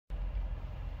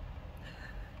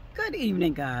Good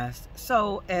evening, guys.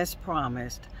 So, as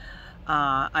promised,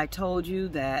 I told you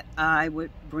that I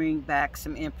would bring back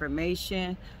some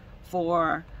information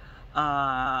for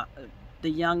uh, the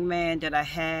young man that I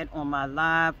had on my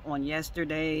live on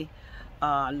yesterday,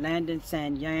 Landon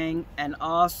San Yang, and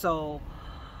also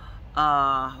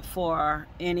for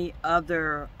any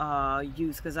other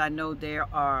youth, because I know there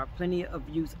are plenty of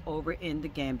youth over in the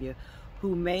Gambia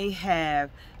who may have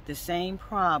the same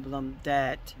problem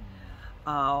that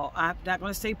I'm not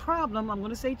going to say problem, I'm going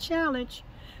to say challenge.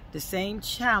 The same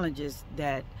challenges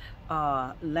that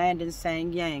Landon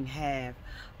Sang Yang have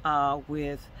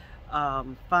with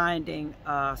finding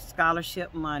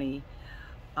scholarship money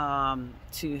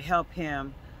to help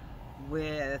him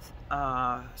with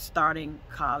starting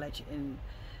college. And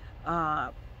I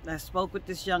spoke with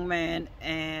this young man,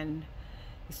 and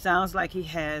it sounds like he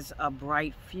has a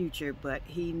bright future, but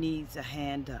he needs a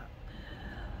hand up.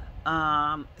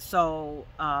 I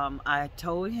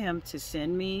told him to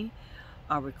send me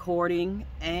a recording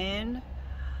and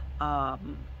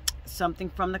something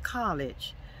from the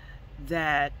college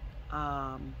that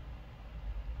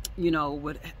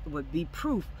would be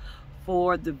proof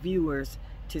for the viewers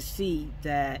to see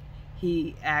that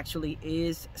he actually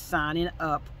is signing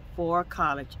up for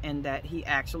college and that he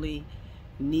actually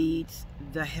needs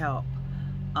the help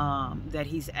that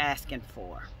he's asking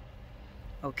for.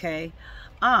 Okay,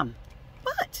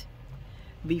 but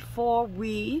before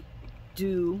we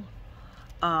do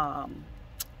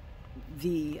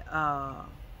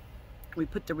we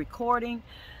put the recording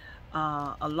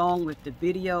along with the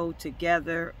video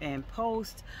together and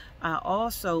post, I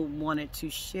also wanted to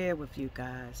share with you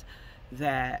guys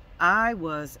that I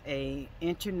was a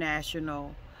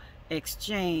international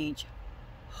exchange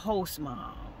host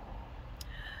mom.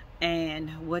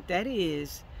 And what that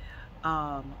is,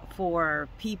 for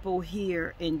people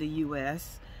here in the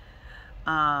U.S.,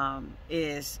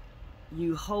 is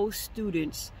you host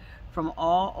students from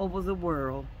all over the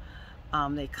world.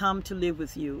 They come to live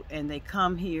with you, and they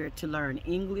come here to learn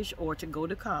English or to go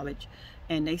to college,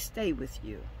 and they stay with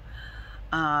you.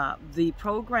 The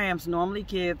programs normally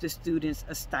give the students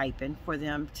a stipend for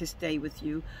them to stay with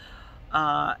you,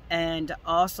 and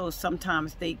also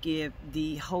sometimes they give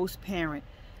the host parent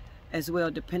as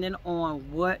well, depending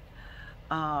on what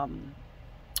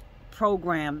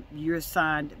program you're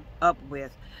signed up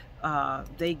with.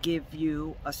 They give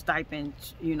you a stipend,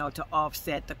 to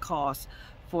offset the cost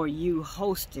for you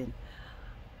hosting.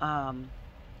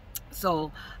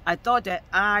 So I thought that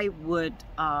I would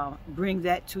bring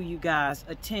that to you guys'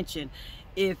 attention.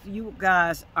 If you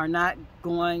guys are not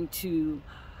going to,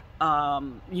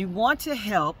 you want to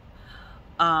help,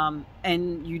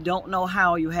 and you don't know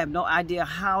how, you have no idea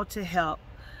how to help,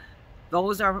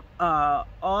 those are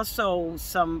also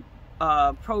some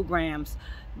programs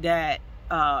that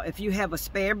if you have a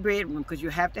spare bedroom, because you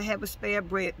have to have a spare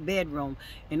bedroom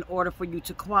in order for you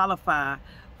to qualify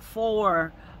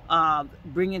for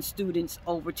bringing students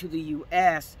over to the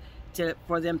U.S.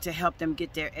 for them to help them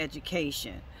get their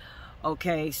education.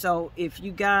 Okay, so if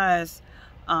you guys,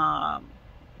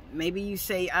 maybe you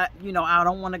say, I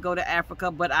don't want to go to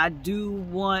Africa, but I do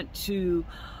want to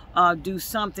do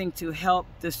something to help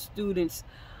the students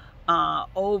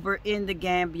over in the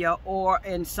Gambia or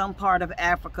in some part of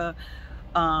Africa.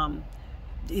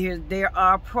 There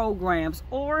are programs,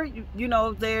 or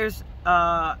there's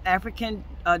African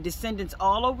descendants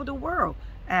all over the world,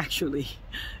 actually,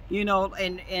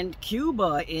 in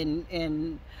Cuba,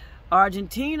 in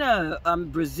Argentina,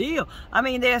 Brazil. I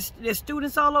mean, there's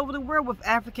students all over the world with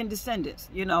African descendants,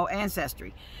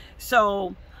 ancestry.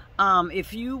 So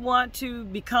if you want to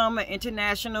become an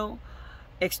international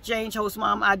exchange host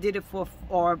mom, I did it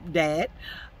or dad,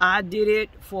 I did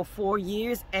it for 4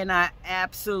 years, and I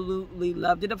absolutely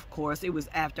loved it. Of course, it was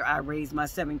after I raised my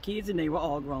 7 kids and they were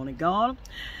all grown and gone.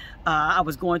 I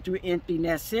was going through empty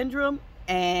nest syndrome,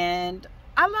 and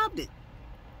I loved it.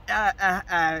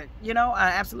 I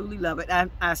absolutely love it.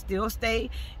 I still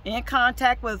stay in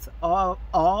contact with all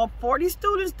 40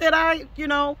 students that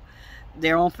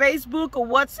they're on Facebook or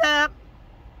WhatsApp.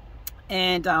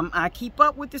 And I keep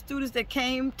up with the students that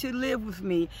came to live with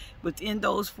me within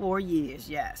those 4 years,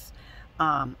 yes.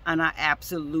 And I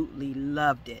absolutely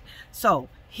loved it. So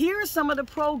here are some of the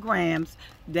programs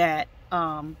that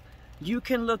you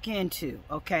can look into,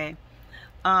 okay?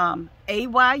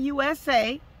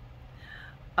 AYUSA,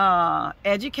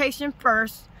 Education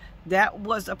First, that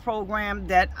was a program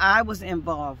that I was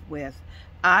involved with.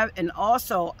 And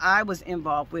also I was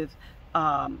involved with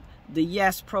the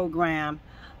YES program,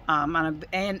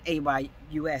 and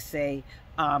AYUSA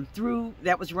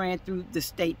that was ran through the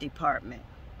State Department.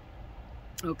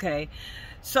 Okay,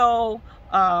 so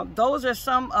those are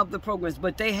some of the programs,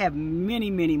 but they have many,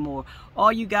 many more.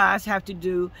 All you guys have to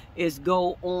do is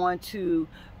go on to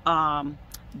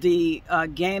the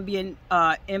Gambian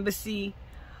embassy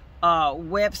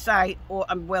website, or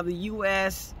well, the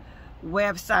U.S.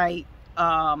 website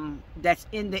that's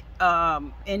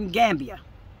in Gambia,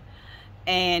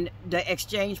 and the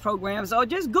exchange programs, or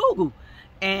just Google,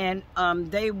 and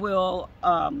they will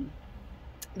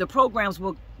the programs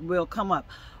will come up.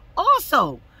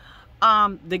 Also,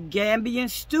 the Gambian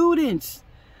students,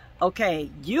 okay,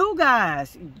 you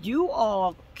guys, you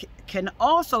all can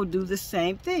also do the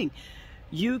same thing.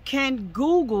 You can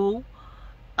Google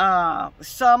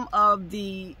some of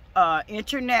the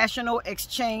international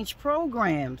exchange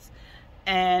programs,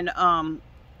 and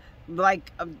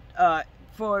like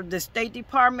for the State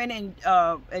Department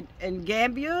in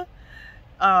Gambia,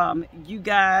 you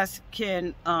guys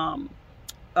can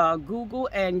Google,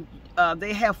 and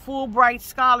they have Fulbright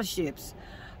scholarships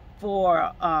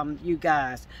for you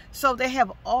guys. So they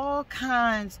have all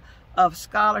kinds of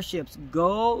scholarships.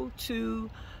 Go to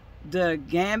the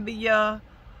Gambia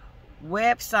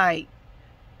website.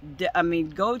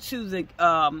 Go to the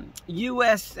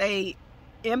USA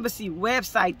embassy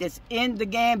website that's in the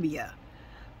Gambia.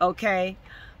 Okay,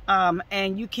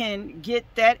 and you can get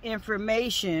that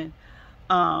information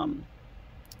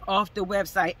off the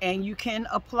website, and you can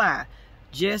apply.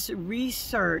 Just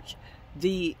research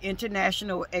the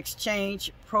international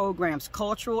exchange programs,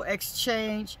 cultural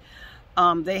exchange.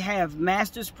 They have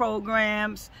master's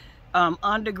programs,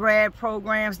 undergrad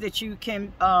programs that you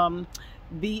can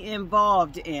be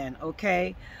involved in.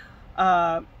 Okay,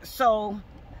 so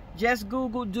just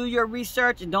Google, do your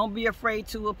research, and don't be afraid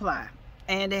to apply.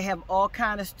 And they have all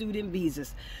kinds of student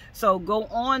visas, so go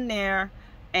on there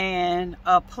and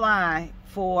apply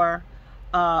for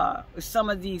some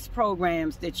of these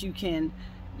programs that you can,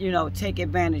 take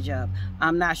advantage of.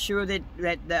 I'm not sure that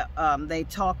they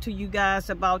talk to you guys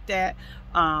about that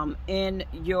in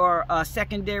your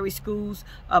secondary schools,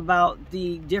 about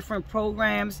the different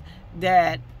programs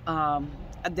that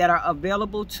are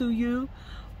available to you,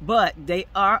 but they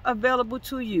are available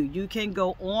to you. You can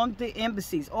go on the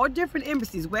embassies, or different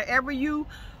embassies, wherever you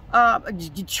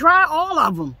try all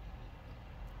of them.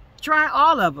 Try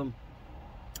all of them,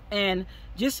 and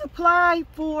just apply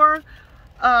for,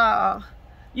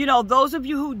 those of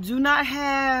you who do not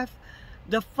have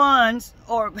the funds,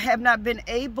 or have not been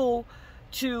able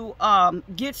to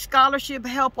get scholarship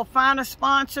help or find a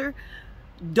sponsor.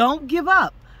 Don't give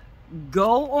up.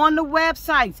 Go on the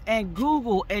websites and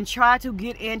Google and try to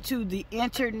get into the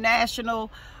international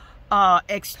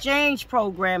exchange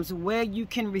programs, where you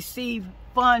can receive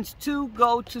funds to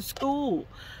go to school.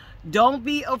 Don't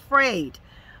be afraid.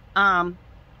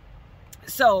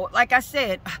 So like I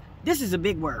said, this is a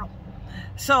big world.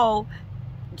 So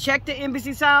check the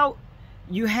embassies out.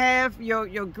 You have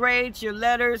your grades, your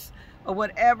letters, or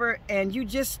whatever, and you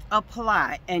just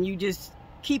apply, and you just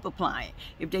keep applying.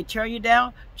 If they turn you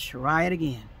down, try it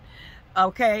again.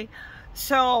 Okay,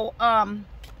 so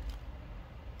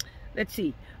let's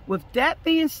see. With that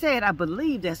being said, I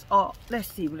believe that's all. Let's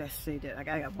see that. I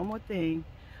got one more thing.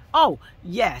 Oh,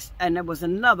 yes, and there was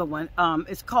another one.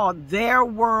 It's called Their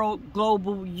World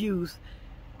Global Youth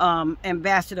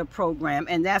Ambassador Program,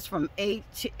 and that's from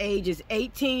ages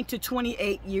 18 to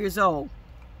 28 years old.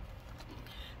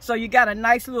 So you got a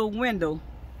nice little window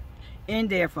in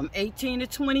there from 18 to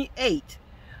 28.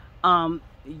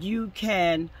 You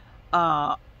can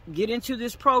get into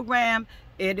this program.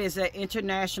 It is an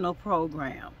international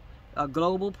program, a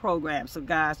global program. So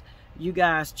guys, you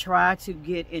guys try to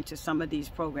get into some of these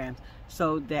programs,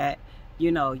 so that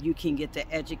you can get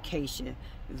the education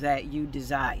that you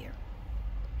desire.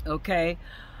 Okay,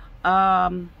 they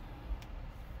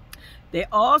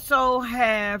also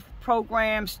have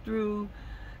programs through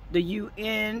the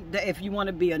UN. If you want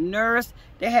to be a nurse,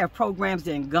 they have programs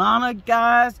in Ghana,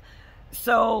 guys.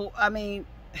 So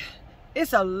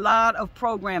it's a lot of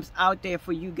programs out there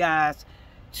for you guys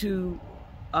to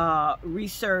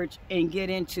research and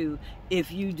get into.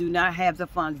 If you do not have the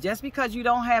funds, just because you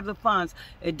don't have the funds,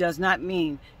 it does not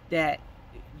mean that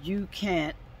you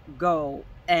can't go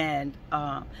and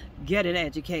get an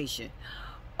education.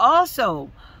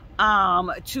 Also,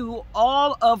 to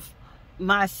all of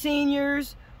my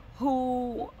seniors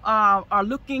who are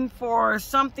looking for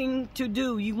something to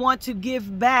do, you want to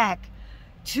give back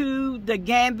to the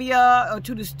Gambia, or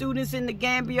to the students in the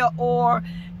Gambia, or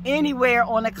anywhere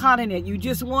on the continent. You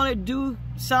just want to do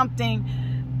something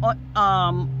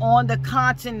on the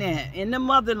continent, in the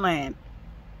motherland.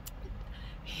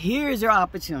 Here's your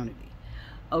opportunity.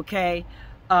 Okay,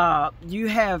 You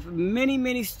have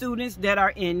many students that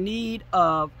are in need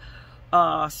of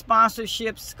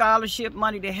sponsorship, scholarship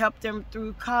money to help them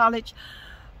through college.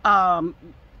 The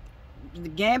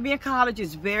Gambian college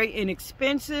is very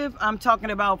inexpensive. I'm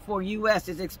talking about for U.S.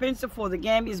 It's expensive for the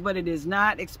Gambians, but it is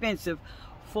not expensive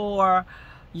for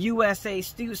USA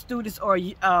students or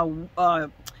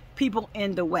people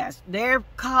in the West. Their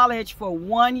college for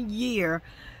 1 year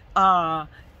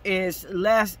is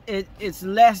less. It's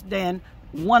less than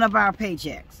one of our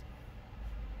paychecks.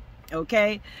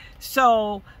 Okay,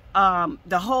 so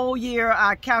the whole year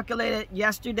I calculated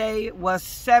yesterday was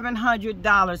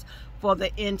 $700 for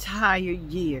the entire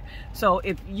year. So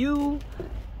if you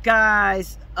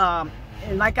guys, and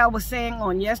like I was saying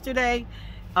on yesterday,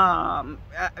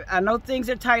 I know things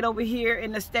are tight over here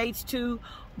in the States too,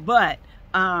 but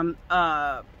Landon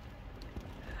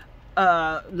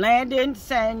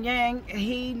Sanyang,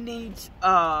 he needs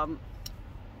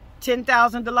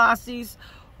 $10,000,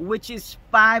 which is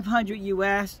 500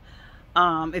 US.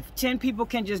 If 10 people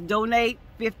can just donate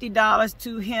 $50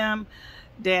 to him,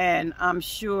 then I'm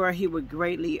sure he would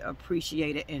greatly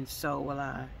appreciate it, and so will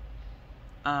I.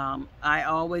 I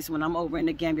always, when I'm over in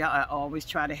the Gambia, I always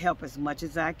try to help as much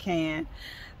as I can.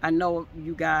 I know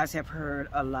you guys have heard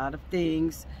a lot of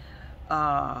things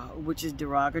which is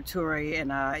derogatory,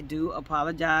 and I do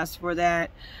apologize for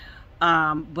that.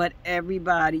 But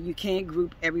everybody, you can't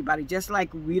group everybody. Just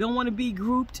like we don't want to be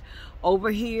grouped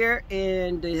over here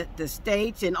in the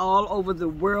States and all over the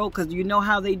world, because you know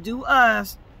how they do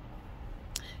us.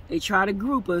 They try to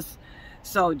group us.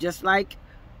 So just like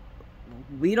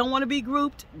we don't want to be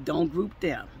grouped, don't group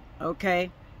them, okay?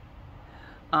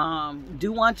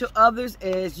 Do unto others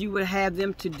as you would have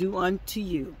them to do unto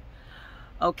you,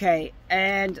 okay?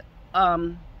 And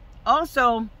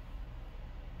also,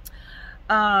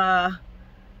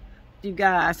 you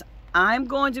guys, I'm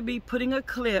going to be putting a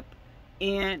clip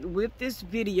in with this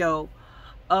video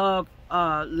of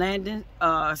Landon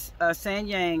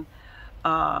Sanyang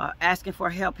asking for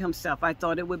help himself. I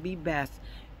thought it would be best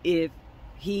if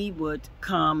he would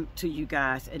come to you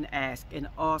guys and ask, and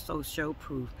also show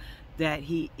proof that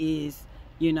he is,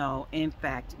 you know, in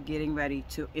fact, getting ready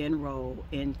to enroll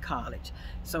in college.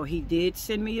 So he did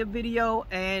send me a video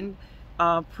and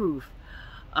proof.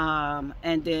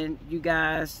 And then you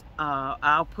guys,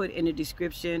 I'll put in the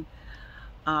description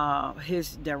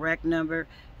his direct number,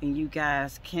 and you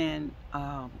guys can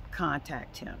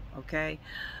contact him, okay?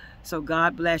 So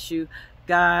God bless you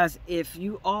guys. If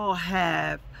you all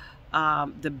have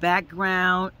the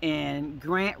background in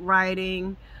grant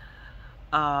writing,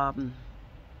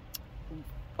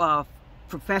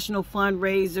 professional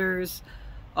fundraisers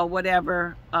or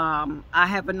whatever, I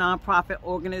have a nonprofit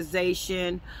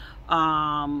organization.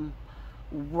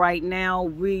 Right now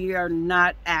we are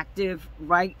not active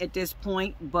right at this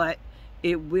point, but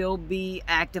it will be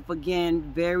active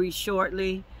again very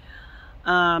shortly.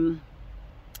 And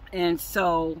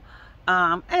so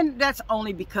and that's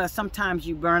only because sometimes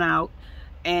you burn out,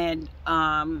 and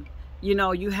you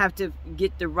know, you have to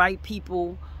get the right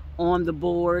people on the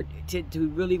board to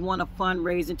really want to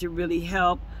fundraise and to really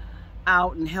help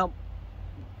out and help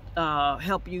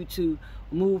you to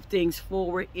move things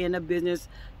forward in a business.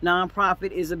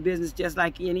 Nonprofit is a business just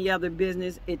like any other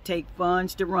business. It takes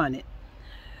funds to run it.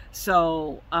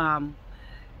 So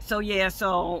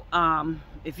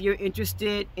if you're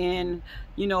interested in,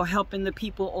 you know, helping the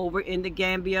people over in the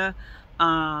Gambia,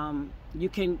 you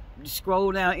can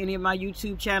scroll down any of my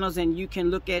YouTube channels and you can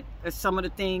look at some of the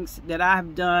things that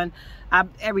I've done.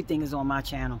 Everything is on my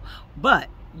channel, but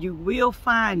you will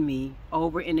find me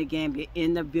over in the Gambia,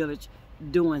 in the village,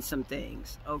 doing some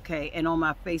things, okay? And on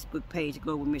my Facebook page,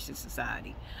 Global Mission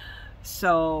Society.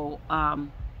 So, and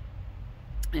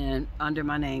under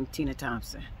my name, Tina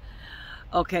Thompson.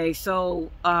 Okay,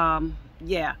 so,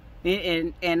 yeah,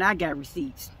 and I got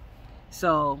receipts.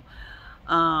 So,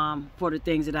 for the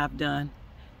things that I've done,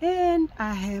 and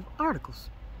I have articles.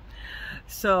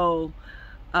 So,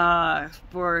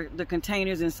 for the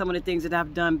containers and some of the things that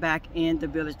I've done back in the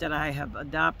village that I have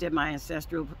adopted, my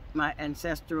ancestral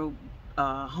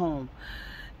home.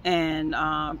 And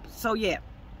so yeah,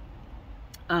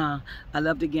 I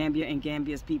love the Gambia and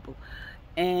Gambia's people.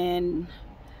 And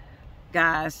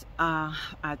guys,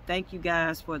 I thank you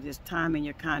guys for this time and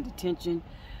your kind attention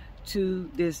to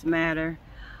this matter.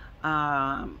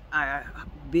 I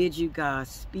bid you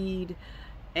Godspeed,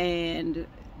 and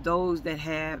those that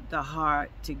have the heart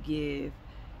to give,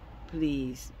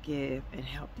 please give and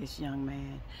help this young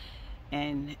man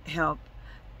and help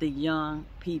the young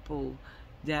people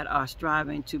that are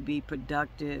striving to be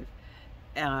productive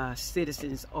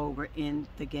citizens over in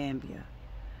the Gambia.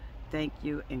 Thank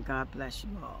you, and God bless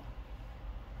you all.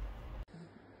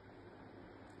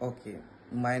 Okay,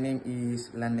 my name is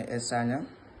Lane Esanya.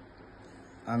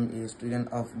 I'm a student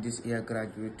of this year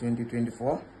graduate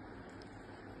 2024.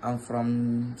 I'm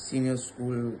from senior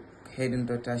school heading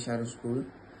to tertiary school,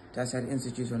 tertiary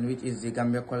institution, which is the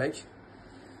Gambia College.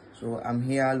 So I'm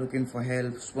here looking for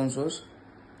help, sponsors,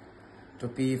 to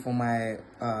pay for my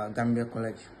Gambia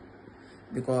College,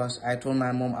 because I told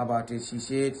my mom about it. She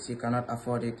said she cannot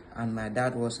afford it, and my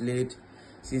dad was late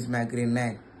since my grade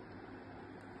 9.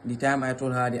 The time I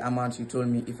told her the amount, she told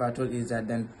me if I told is that,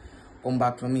 then come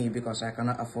back to me because I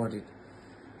cannot afford it.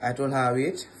 I told her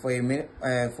wait for a minute,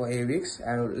 for a week.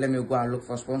 Let me go and look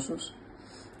for sponsors.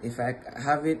 If I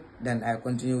have it, then I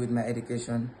continue with my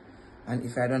education, and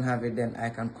if I don't have it, then I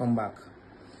can come back.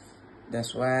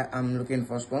 That's why I'm looking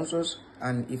for sponsors,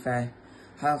 and if I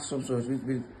have sponsors, it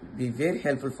will be very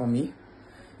helpful for me.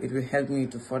 It will help me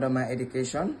to further my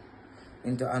education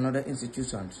into another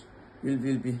institutions. It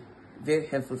will be very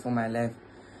helpful for my life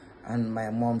and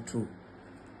my mom too.